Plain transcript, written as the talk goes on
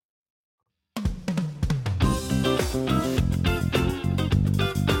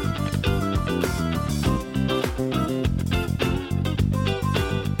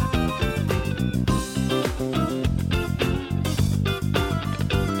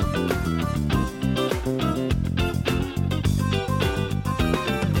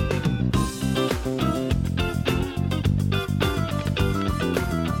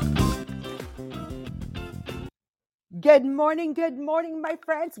good morning, my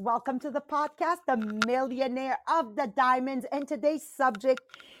friends. Welcome to the podcast, The Millionaire of the Diamonds. And today's subject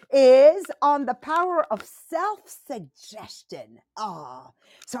is on the power of self-suggestion.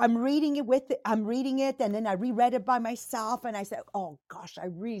 So I'm reading it, and then I reread it by myself, and I said, oh gosh, I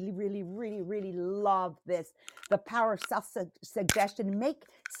really, really, really, really love this. The power of self-suggestion. Make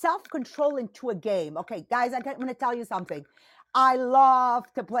self-control into a game. Okay, guys, I'm going to tell you something. I love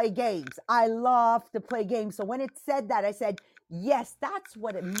to play games. I love to play games. So when it said that, I said, yes, that's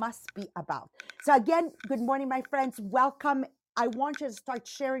what it must be about. So again, good morning, my friends. Welcome. I want you to start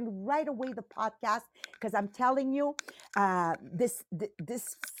sharing right away the podcast because I'm telling you, this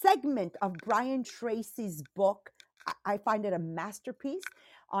segment of Brian Tracy's book, I find it a masterpiece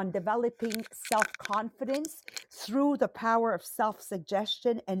on developing self-confidence through the power of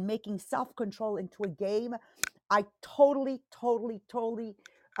self-suggestion and making self-control into a game. I totally will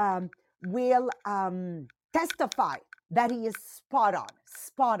testify that he is spot on,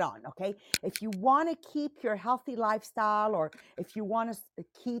 spot on. Okay. If you want to keep your healthy lifestyle, or if you want to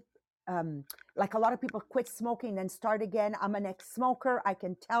keep, like a lot of people quit smoking and start again. I'm an ex-smoker. I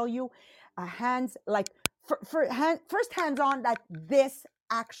can tell you, hands like first hands on that this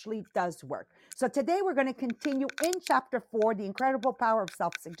actually does work. So today we're going to continue in chapter 4, the incredible power of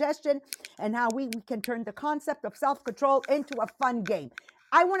self-suggestion, and how we can turn the concept of self-control into a fun game.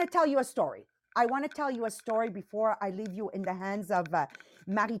 I want to tell you a story. I want to tell you a story before I leave you in the hands of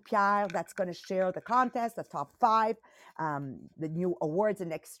Marie-Pierre, that's going to share the contest, the top 5, the new awards,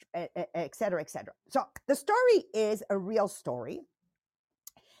 and et cetera, et cetera. So the story is a real story.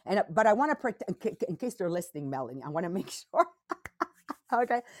 But I want to, in case they're listening, Melanie, I want to make sure.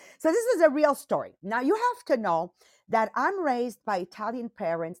 Okay. So this is a real story. Now you have to know that I'm raised by Italian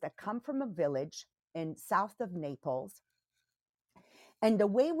parents that come from a village in south of Naples. And the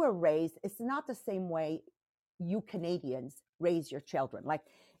way we're raised, it's not the same way you Canadians raise your children. Like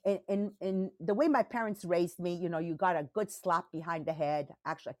in the way my parents raised me, you got a good slap behind the head,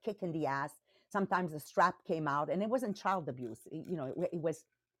 actually a kick in the ass. Sometimes the strap came out, and it wasn't child abuse.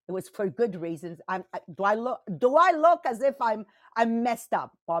 It was for good reasons. Do I look as if I'm messed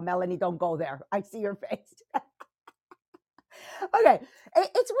up? Well, Melanie, don't go there. I see your face. Okay,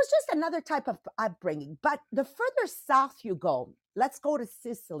 it was just another type of upbringing. But the further south you go, let's go to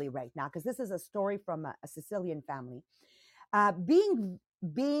Sicily right now, because this is a story from a Sicilian family.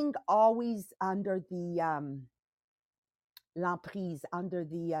 Being always under the l'emprise, under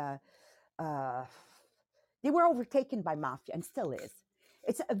the they were overtaken by mafia and still is.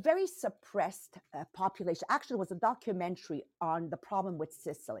 It's a very suppressed population. Actually, it was a documentary on the problem with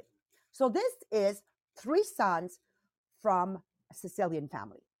Sicily. So this is 3 sons from a Sicilian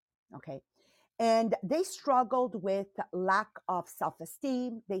family. Okay. And they struggled with lack of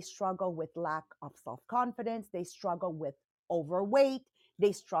self-esteem. They struggle with lack of self-confidence. They struggle with overweight.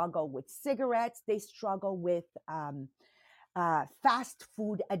 They struggle with cigarettes. They struggle with fast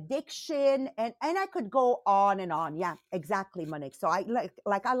food addiction, and I could go on and on. Yeah, exactly, Monique. So I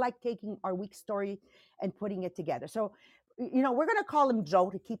like taking our week story and putting it together. So we're gonna call him Joe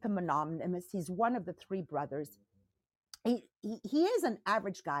to keep him anonymous. He's one of the 3 brothers. He is an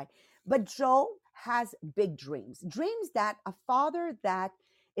average guy, but Joe has big dreams that a father that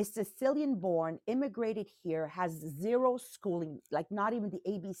is Sicilian born, immigrated here, has 0 schooling, like not even the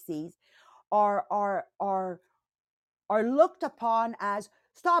ABCs, are looked upon as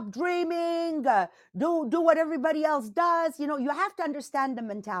stop dreaming, do what everybody else does. You have to understand the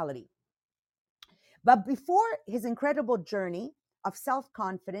mentality. But before his incredible journey of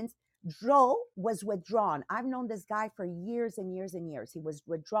self-confidence, Joe was withdrawn. I've known this guy for years and years and years. He was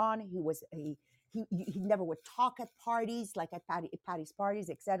withdrawn. He never would talk at parties, like at Patty's parties,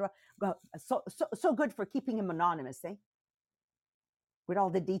 etc. So good for keeping him anonymous, eh? With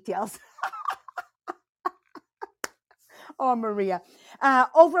all the details. Oh, Maria.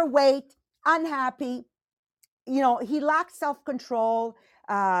 Overweight, unhappy. He lacks self-control.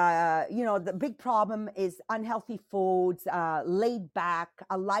 The big problem is unhealthy foods, laid back,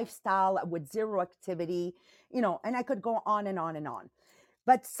 a lifestyle with 0 activity, and I could go on and on and on.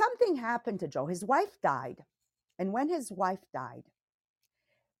 But something happened to Joe. His wife died. And when his wife died,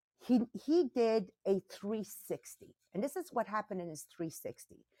 he did a 360. And this is what happened in his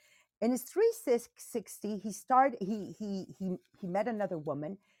 360. In his 360, he met another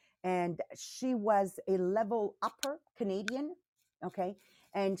woman, and she was a level upper Canadian, okay?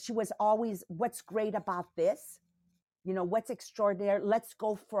 And she was always, what's great about this? What's extraordinary? Let's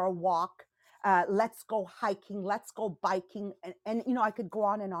go for a walk. Let's go hiking. Let's go biking. And I could go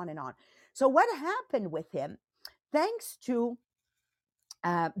on and on and on. So what happened with him, thanks to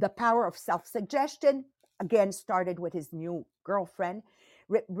the power of self-suggestion, again started with his new girlfriend.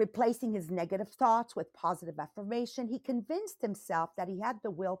 Replacing his negative thoughts with positive affirmation, he convinced himself that he had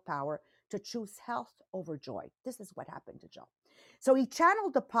the willpower to choose health over joy. This is what happened to Joe. So he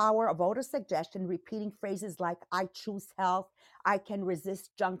channeled the power of autosuggestion, repeating phrases like, I choose health, I can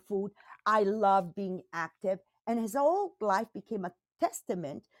resist junk food, I love being active. And his whole life became a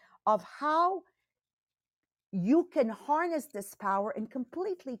testament of how you can harness this power and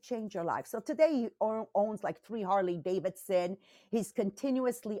completely change your life. So today he owns like 3 Harley Davidson. He's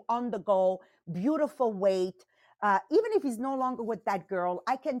continuously on the go, beautiful weight. Even if he's no longer with that girl,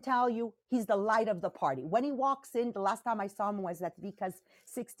 I can tell you he's the light of the party. When he walks in, the last time I saw him was at Vika's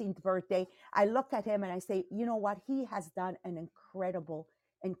 16th birthday. I look at him and I say, you know what? He has done an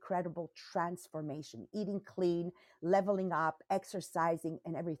incredible transformation, eating clean, leveling up, exercising,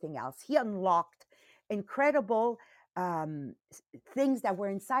 and everything else. He unlocked incredible things that were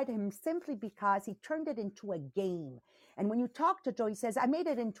inside him simply because he turned it into a game. And when you talk to Joe, he says, I made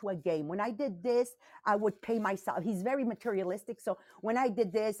it into a game. When I did this, I would pay myself. He's very materialistic. So when I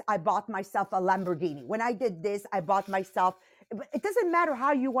did this, I bought myself a Lamborghini. When I did this, I bought myself. It doesn't matter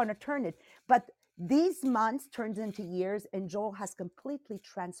how you want to turn it. But these months turns into years, and Joel has completely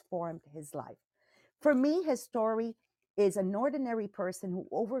transformed his life. For me, his story is an ordinary person who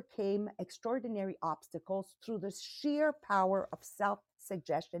overcame extraordinary obstacles through the sheer power of self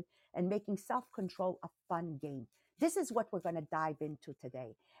suggestion and making self control a fun game. This is what we're going to dive into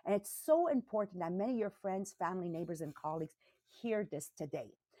today. And it's so important that many of your friends, family, neighbors, and colleagues hear this today.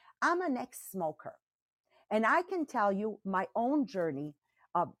 I'm an ex smoker, and I can tell you my own journey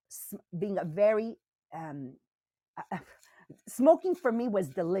of being a very smoking for me was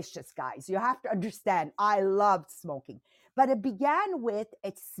delicious, guys. You have to understand, I loved smoking. But it began with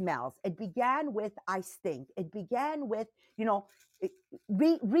it smells. It began with I stink. It began with, you know,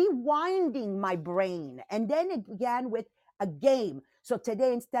 rewinding my brain. And then it began with a game. So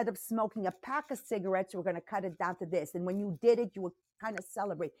today, instead of smoking a pack of cigarettes, we're going to cut it down to this. And when you did it, you would kind of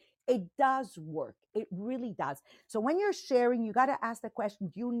celebrate. It does work. It really does. So when you're sharing, you got to ask the question,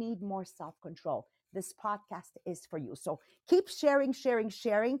 do you need more self-control? This podcast is for you. So keep sharing,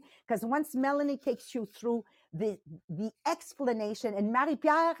 because once Melanie takes you through the explanation, and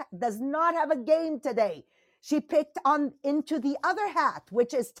Marie-Pierre does not have a game today. She picked on into the other hat,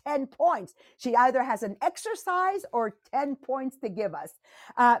 which is 10 points. She either has an exercise or 10 points to give us.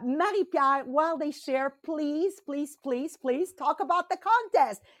 Marie-Pierre, while they share, please talk about the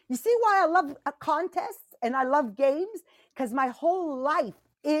contest. You see why I love contests and I love games? Because my whole life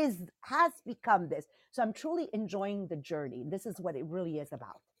has become this. So I'm truly enjoying the journey. This is what it really is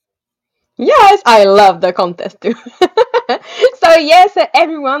about. Yes, I love the contest too. So yes,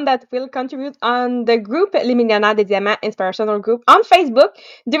 everyone that will contribute on the group Millionnaires des Diamants Inspirational Group on Facebook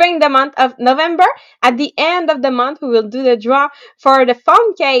during the month of November. At the end of the month, we will do the draw for the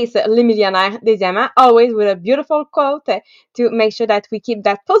phone case Les Millionnaires des Diamants, always with a beautiful quote to make sure that we keep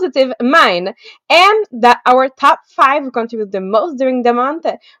that positive mind. And that our top 5 who contribute the most during the month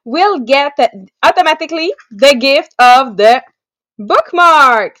will get automatically the gift of the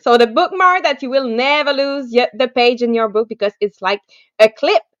bookmark. So the bookmark that you will never lose the page in your book, because it's like a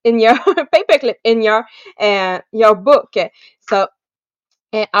clip in your paper clip in your book. So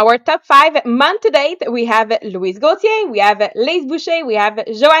our top 5 month to date, we have Louise Gauthier, we have Lise Boucher, we have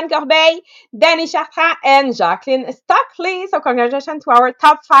Joanne Corbeil, Danny Chartrand, and Jacqueline Stockley. So congratulations to our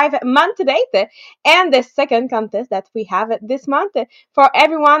top 5 month to date. And the second contest that we have this month for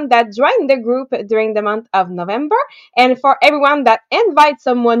everyone that joined the group during the month of November, and for everyone that invites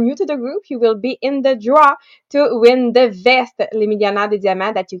someone new to the group, you will be in the draw to win the vest Les Millionnaires des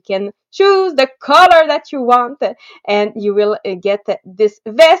Diamants, that you can choose the color that you want, and you will get this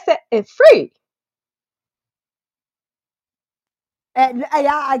vest free. And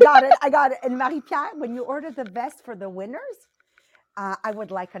yeah, I got it. And Marie-Pierre, when you order the vest for the winners, I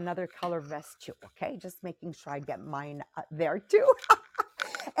would like another color vest too. Okay, just making sure I get mine there too.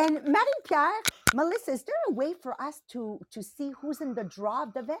 And Marie-Pierre, Melissa, is there a way for us to see who's in the draw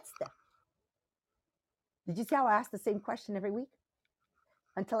of the vest? Did you see how I ask the same question every week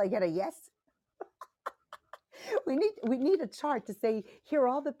until I get a yes? We need a chart to say, here are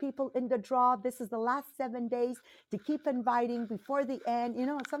all the people in the draw. This is the last 7 days to keep inviting before the end.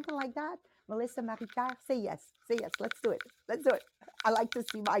 Something like that. Melissa, Marie-Pierre, say yes. Say yes. Let's do it. Let's do it. I like to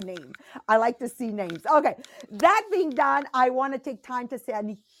see my name. I like to see names. Okay. That being done, I want to take time to say a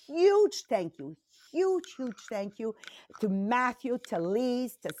huge thank you. huge thank you to Matthew, to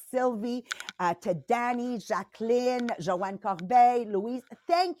Lise, to Sylvie, to Danny, Jacqueline, Joanne Corbeil, Louise.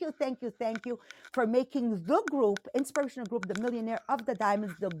 Thank you for making the group, inspirational group, the Millionaire of the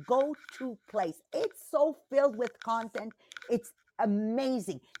Diamonds, the go-to place. It's so filled with content. It's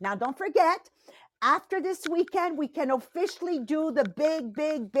amazing. Now, don't forget, after this weekend, we can officially do the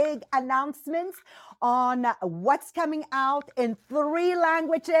big announcements on what's coming out in 3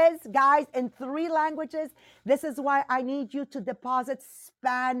 languages, guys, in 3 languages. This is why I need you to deposit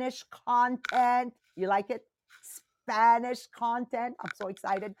Spanish content. You like it? Spanish content. I'm so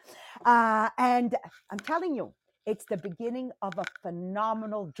excited. And I'm telling you, it's the beginning of a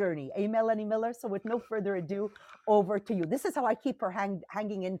phenomenal journey. Melanie Miller. So, with no further ado, over to you. This is how I keep her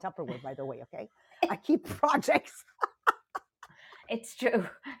hanging in Tupperware, by the way, okay? I keep projects. It's true.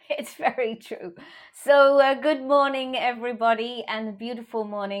 It's very true. So, good morning, everybody, and a beautiful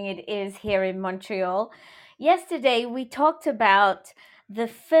morning it is here in Montreal. Yesterday, we talked about the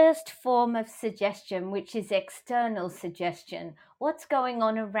first form of suggestion, which is external suggestion. What's going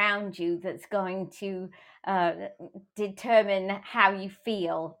on around you that's going to uh, determine how you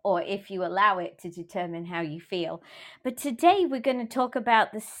feel, or if you allow it to determine how you feel. But today, we're going to talk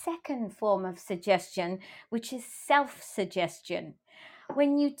about the second form of suggestion, which is self suggestion.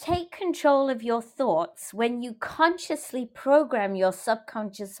 When you take control of your thoughts, when you consciously program your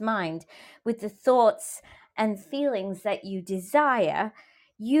subconscious mind with the thoughts and feelings that you desire,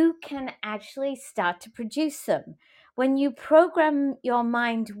 you can actually start to produce them. When you program your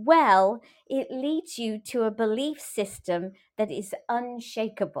mind well, it leads you to a belief system that is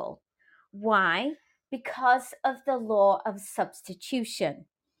unshakable. Why? Because of the law of substitution.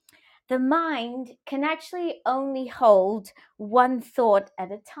 The mind can actually only hold one thought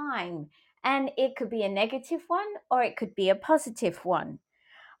at a time, and it could be a negative one or it could be a positive one.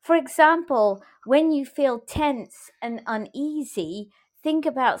 For example, when you feel tense and uneasy, think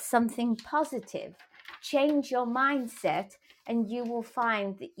about something positive. Change your mindset, and you will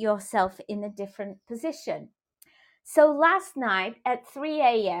find yourself in a different position. So last night at 3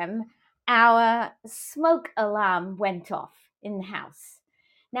 a.m., our smoke alarm went off in the house.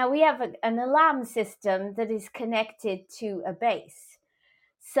 Now we have an alarm system that is connected to a base.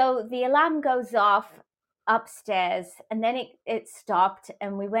 So the alarm goes off upstairs, and then it stopped,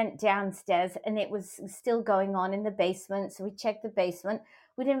 and we went downstairs, and it was still going on in the basement. So we checked the basement.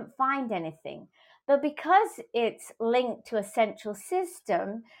 We didn't find anything. But because it's linked to a central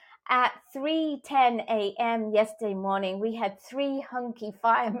system, at 3:10 a.m. yesterday morning, we had 3 hunky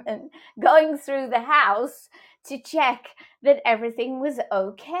firemen going through the house to check that everything was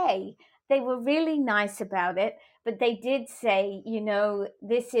okay. They were really nice about it, but they did say,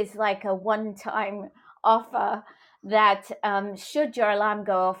 this is like a one-time offer that should your alarm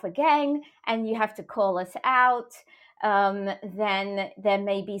go off again and you have to call us out, then there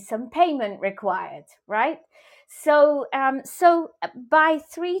may be some payment required, right? So by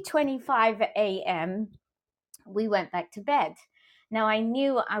 3:25 a.m., we went back to bed. Now I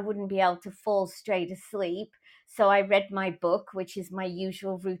knew I wouldn't be able to fall straight asleep, so I read my book, which is my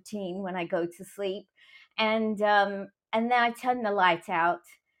usual routine when I go to sleep, and then I turn the light out,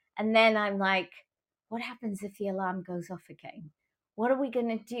 and then I'm like, what happens if the alarm goes off again? What are we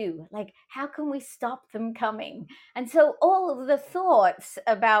going to do? Like, how can we stop them coming? And so all of the thoughts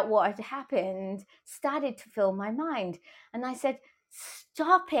about what had happened started to fill my mind. And I said,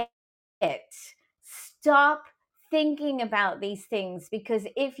 stop it. Stop thinking about these things, because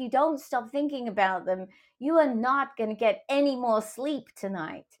if you don't stop thinking about them, you are not going to get any more sleep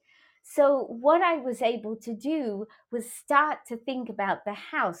tonight. So what I was able to do was start to think about the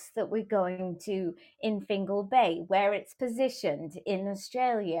house that we're going to in Fingal Bay, where it's positioned in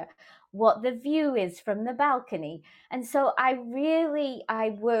Australia, what the view is from the balcony. And so I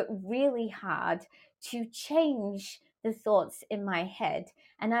worked really hard to change the thoughts in my head.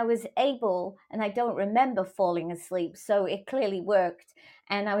 And I was able, and I don't remember falling asleep, so it clearly worked.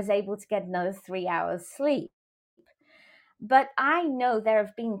 And I was able to get another 3 hours sleep. But I know there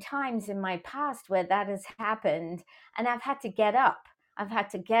have been times in my past where that has happened, and I've had to get up. I've had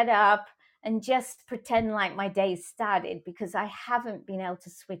to get up and just pretend like my day started, because I haven't been able to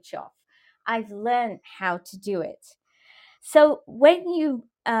switch off. I've learned how to do it. So when you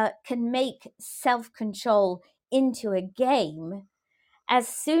can make self-control into a game, as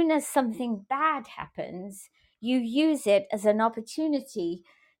soon as something bad happens, you use it as an opportunity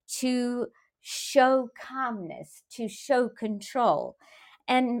to show calmness, to show control,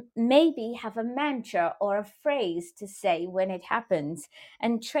 and maybe have a mantra or a phrase to say when it happens.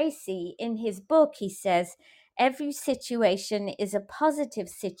 And Tracy, in his book, he says, every situation is a positive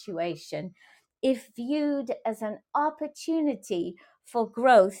situation if viewed as an opportunity for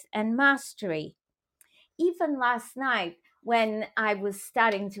growth and mastery. Even last night, when I was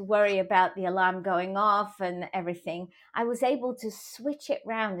starting to worry about the alarm going off and everything, I was able to switch it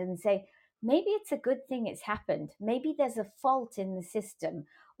round and say, maybe it's a good thing it's happened. Maybe there's a fault in the system.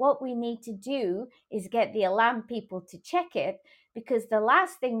 What we need to do is get the alarm people to check it, because the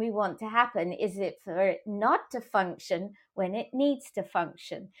last thing we want to happen is for it not to function when it needs to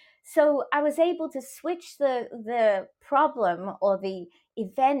function. So I was able to switch the problem or the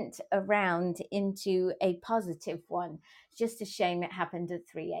event around into a positive one. Just a shame it happened at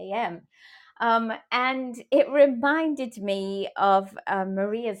 3 a.m. And it reminded me of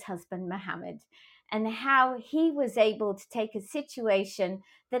Maria's husband, Mohammed, and how he was able to take a situation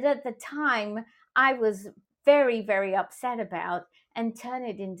that at the time I was very, very upset about and turn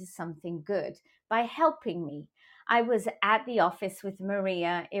it into something good by helping me. I was at the office with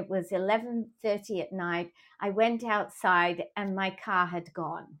Maria. It was 11:30 at night. I went outside and my car had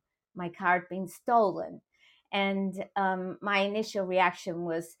gone. My car had been stolen. And my initial reaction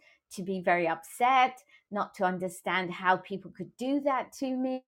was to be very upset, not to understand how people could do that to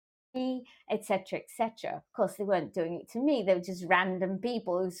me, etc., etc. Of course, they weren't doing it to me. They were just random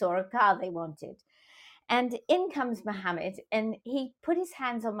people who saw a car they wanted. And in comes Mohammed, and he put his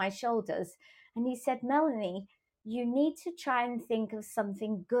hands on my shoulders and he said, Melanie, you need to try and think of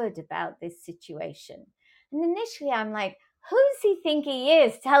something good about this situation. And initially, I'm like, who's he think he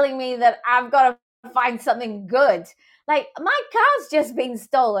is telling me that I've got to find something good? Like, my car's just been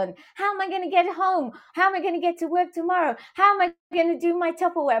stolen. How am I going to get home? How am I going to get to work tomorrow? How am I going to do my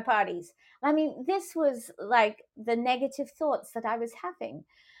Tupperware parties? I mean, this was like the negative thoughts that I was having.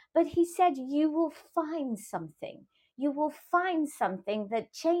 But he said, you will find something. You will find something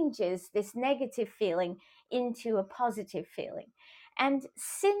that changes this negative feeling into a positive feeling. And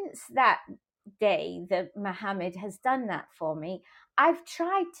since that day that Mohammed has done that for me, I've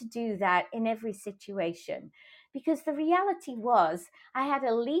tried to do that in every situation. Because the reality was, I had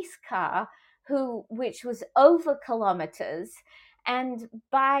a lease car which was over kilometers. And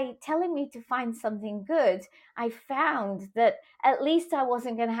by telling me to find something good, I found that at least I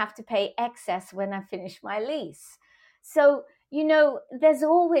wasn't going to have to pay excess when I finished my lease. So, there's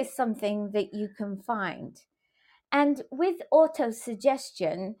always something that you can find. And with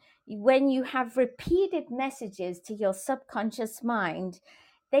auto-suggestion, when you have repeated messages to your subconscious mind,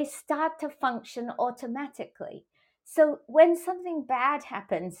 they start to function automatically. So when something bad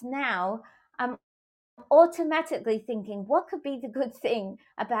happens now, I'm automatically thinking, what could be the good thing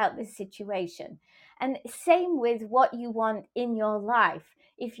about this situation? And same with what you want in your life.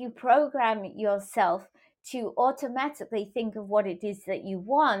 If you program yourself to automatically think of what it is that you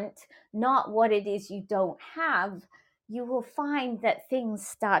want, not what it is you don't have, you will find that things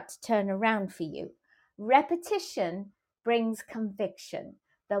start to turn around for you. Repetition brings conviction.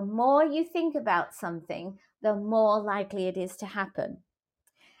 The more you think about something, the more likely it is to happen.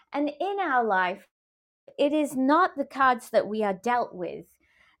 And in our life, it is not the cards that we are dealt with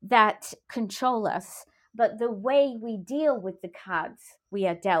that control us, but the way we deal with the cards we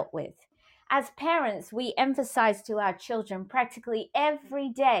are dealt with. As parents, we emphasize to our children practically every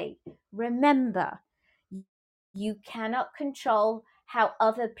day, remember, you cannot control how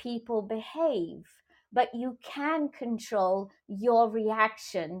other people behave, but you can control your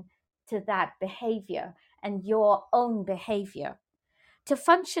reaction to that behavior and your own behavior. To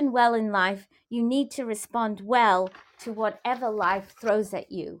function well in life, you need to respond well to whatever life throws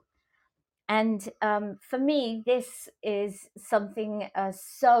at you. And for me, this is something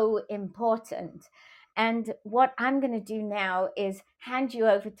so important. And what I'm going to do now is hand you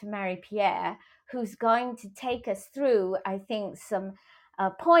over to Marie Pierre, who's going to take us through, I think, some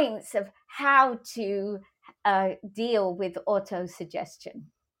points of how to deal with auto-suggestion.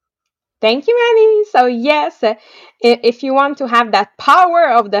 Thank you, Annie. So, yes, if you want to have that power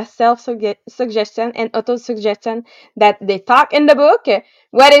of the self suggestion and auto suggestion that they talk in the book,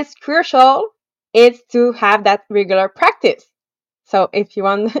 what is crucial is to have that regular practice. So, if you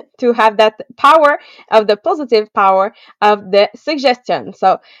want to have that power of the positive power of the suggestion,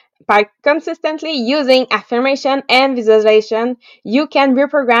 so by consistently using affirmation and visualization, you can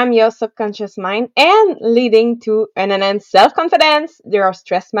reprogram your subconscious mind and leading to an enhanced self-confidence. There are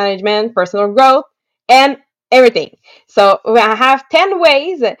stress management, personal growth, and everything. So I have 10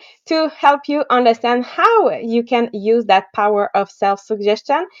 ways to help you understand how you can use that power of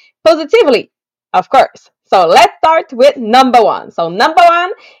self-suggestion positively, of course. So let's start with number one. So number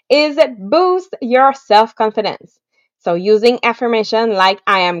one is boost your self-confidence. So using affirmation like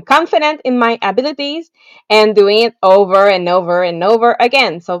I am confident in my abilities and doing it over and over and over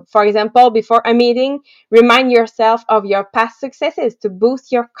again. So for example, before a meeting, remind yourself of your past successes to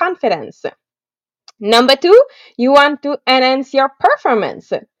boost your confidence. Number two, you want to enhance your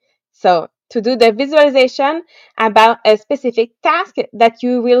performance. So to do the visualization about a specific task that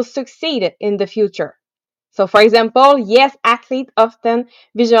you will succeed in the future. So, for example, yes, athletes often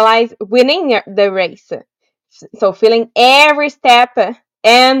visualize winning the race. So, feeling every step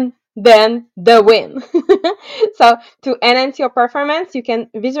and then the win. So, to enhance your performance, you can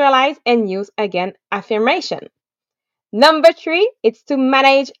visualize and use again affirmation. Number three, it's to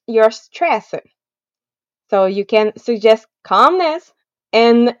manage your stress. So, you can suggest calmness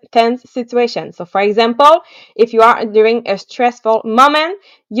in tense situations. So, for example, if you are during a stressful moment,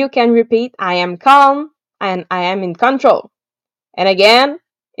 you can repeat, I am calm and I am in control. And again,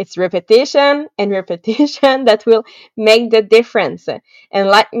 it's repetition and repetition that will make the difference. And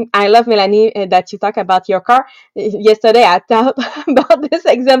like I love Melanie that you talk about your car. Yesterday I thought about this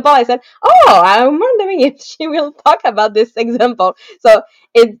example. I said, "Oh, I'm wondering if she will talk about this example." So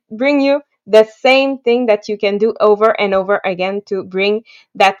it brings you the same thing that you can do over and over again to bring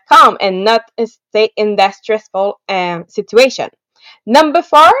that calm and not stay in that stressful situation. Number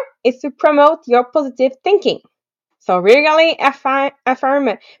four is to promote your positive thinking. So regularly affirm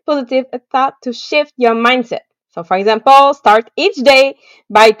positive thought to shift your mindset. So for example, start each day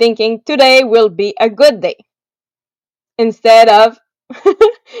by thinking today will be a good day instead of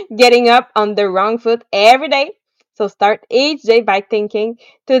getting up on the wrong foot every day. So start each day by thinking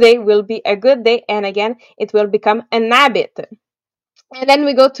today will be a good day, and again, it will become an habit. And then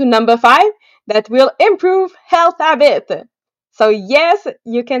we go to number five, that will improve health habit. So yes,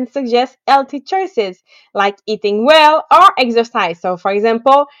 you can suggest healthy choices like eating well or exercise. So for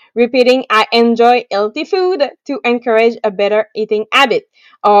example, repeating I enjoy healthy food to encourage a better eating habit.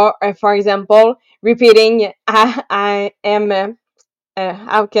 Or for example, repeating I am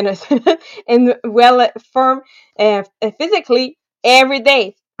how can I say that? In well form physically every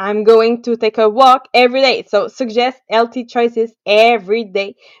day. I'm going to take a walk every day. So suggest healthy choices every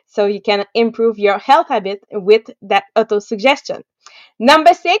day so you can improve your health habit with that auto suggestion.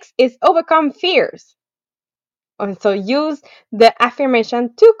 Number six is overcome fears. And so use the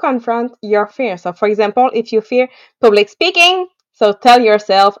affirmation to confront your fear. So for example, if you fear public speaking, so tell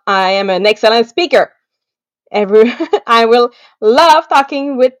yourself, I am an excellent speaker. I will love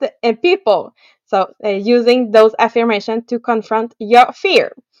talking with people. So using those affirmations to confront your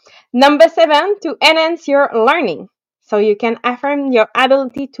fear. Number seven, to enhance your learning. So you can affirm your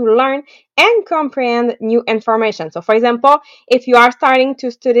ability to learn and comprehend new information. So for example, if you are starting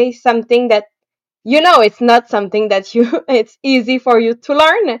to study something that you know it's not something that you it's easy for you to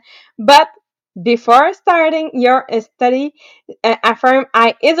learn, but before starting your study, affirm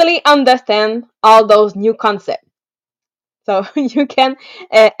I easily understand all those new concepts. So you can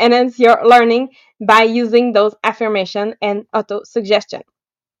enhance your learning by using those affirmation and auto suggestion.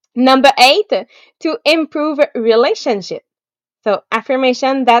 Number eight, to improve relationship. So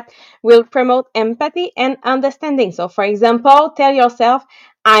affirmation that will promote empathy and understanding. So for example, tell yourself,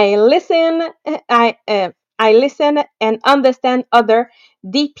 I listen, I, uh, I listen and understand other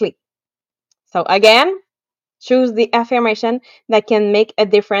deeply. So again, choose the affirmation that can make a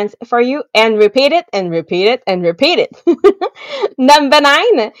difference for you and repeat it and repeat it and repeat it. Number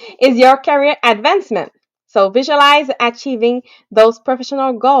nine is your career advancement. So visualize achieving those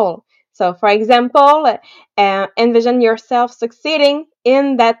professional goals. So, for example, envision yourself succeeding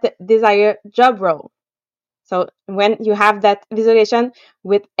in that desired job role. So, when you have that visualization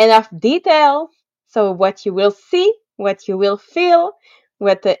with enough detail, so what you will see, what you will feel,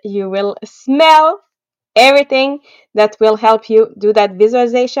 what you will smell, everything that will help you do that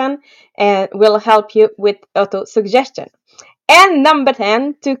visualization and will help you with auto suggestion. And number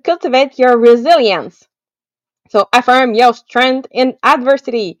 10, to cultivate your resilience. So affirm your strength in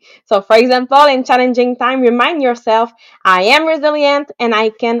adversity. So for example, in challenging time, remind yourself, I am resilient and I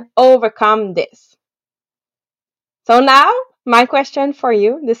can overcome this. So now, my question for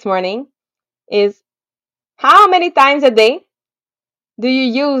you this morning is, how many times a day do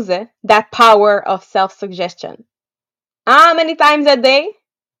you use that power of self-suggestion? How many times a day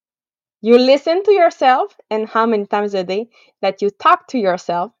you listen to yourself, and how many times a day that you talk to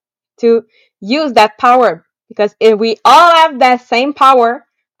yourself to use that power? Because if we all have that same power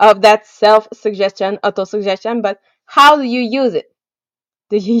of that self-suggestion, auto-suggestion, but how do you use it?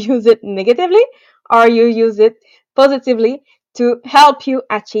 Do you use it negatively or you use it positively to help you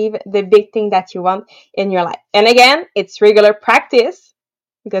achieve the big thing that you want in your life? And again, it's regular practice.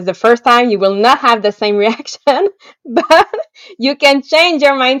 because the first time you will not have the same reaction, but you can change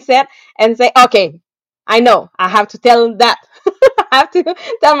your mindset and say, okay, I know I have to tell that. I have to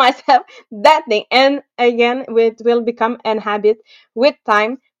tell myself that thing. And again, it will become an habit with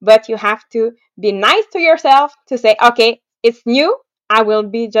time, but you have to be nice to yourself to say, okay, it's new. I will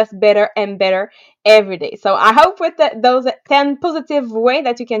be just better and better every day. So I hope with those 10 positive way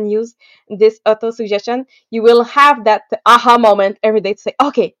that you can use this auto suggestion, you will have that aha moment every day to say,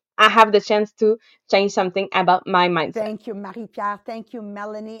 okay, I have the chance to change something about my mindset. Thank you, Marie-Pierre. Thank you,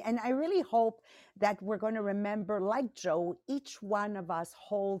 Melanie. And I really hope that we're going to remember, like Joe, each one of us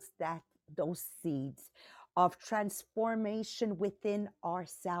holds those seeds of transformation within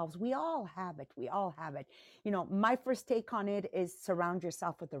ourselves. We all have it. We all have it. My first take on it is surround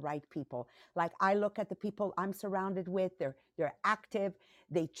yourself with the right people. Like I look at the people I'm surrounded with, they're active,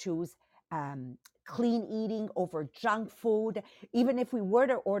 they choose clean eating over junk food. Even if we were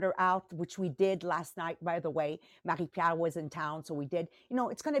to order out, which we did last night, by the way, Marie-Pierre was in town, so we did.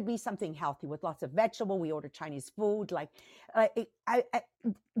 It's going to be something healthy with lots of vegetable. We ordered Chinese food. Like,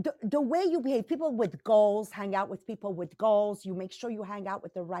 the way you behave, people with goals hang out with people with goals. You make sure you hang out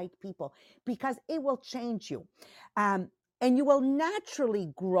with the right people because it will change you. And you will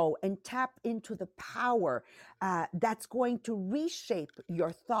naturally grow and tap into the power that's going to reshape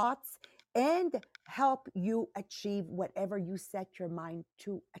your thoughts and help you achieve whatever you set your mind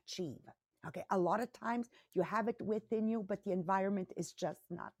to achieve. Okay, a lot of times you have it within you, but the environment is just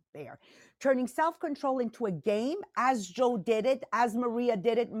not there. Turning self control into a game, as Joe did it, as Maria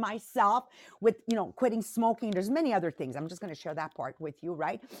did it, myself, with quitting smoking. There's many other things. I'm just going to share that part with you,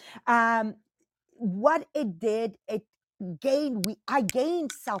 right? Um, what it did, I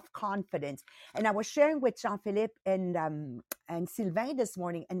gained self-confidence. And I was sharing with Jean-Philippe and Sylvain this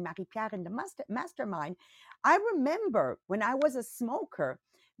morning and Marie-Pierre in the mastermind. I remember when I was a smoker,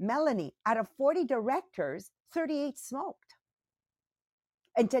 Melanie, out of 40 directors, 38 smoked.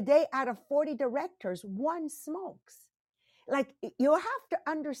 And today, out of 40 directors, one smokes. Like, you have to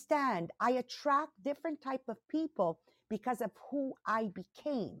understand, I attract different type of people because of who I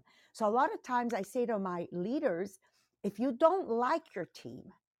became. So a lot of times I say to my leaders, if you don't like your team,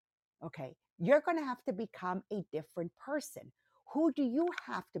 okay, you're going to have to become a different person. Who do you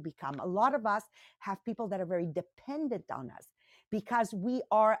have to become? A lot of us have people that are very dependent on us because we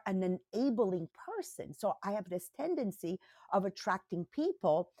are an enabling person. So I have this tendency of attracting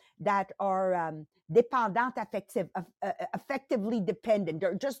people that are dependent, effectively dependent.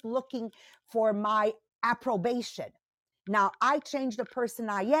 They're just looking for my approbation. Now, I change the person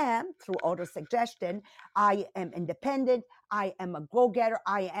I am through auto-suggestion. I am independent. I am a go-getter.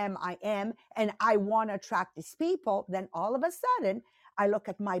 I am, and I want to attract these people. Then all of a sudden, I look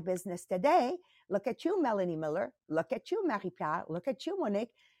at my business today. Look at you, Melanie Miller. Look at you, Marie-Pierre. Look at you, Monique.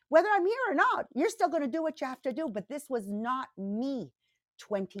 Whether I'm here or not, you're still going to do what you have to do. But this was not me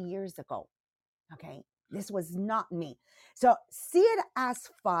 20 years ago. Okay. This was not me. So see it as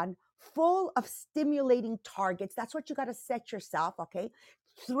fun, full of stimulating targets. That's what you got to set yourself. Okay.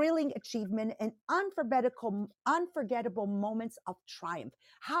 Thrilling achievement and unforgettable moments of triumph.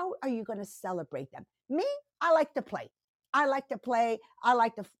 How are you going to celebrate them? Me, I like to play. I like to play. I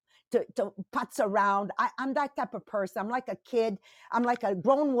like to putz around. I'm that type of person. I'm like a kid. I'm like a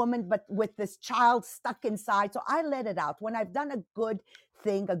grown woman, but with this child stuck inside. So I let it out. When I've done a good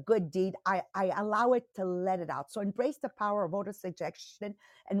thing, a good deed, I allow it to let it out. So embrace the power of auto-suggestion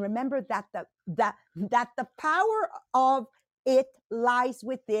and remember that the power of it lies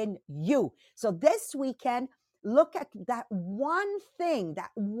within you. So this weekend, look at that one thing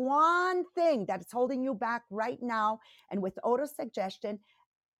that is holding you back right now. And with auto-suggestion,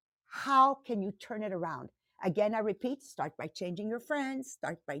 how can you turn it around? Again, I repeat, start by changing your friends,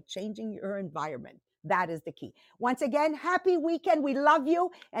 start by changing your environment. That is the key. Once again, happy weekend. We love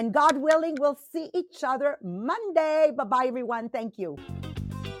you. And God willing, we'll see each other Monday. Bye bye, everyone. Thank you.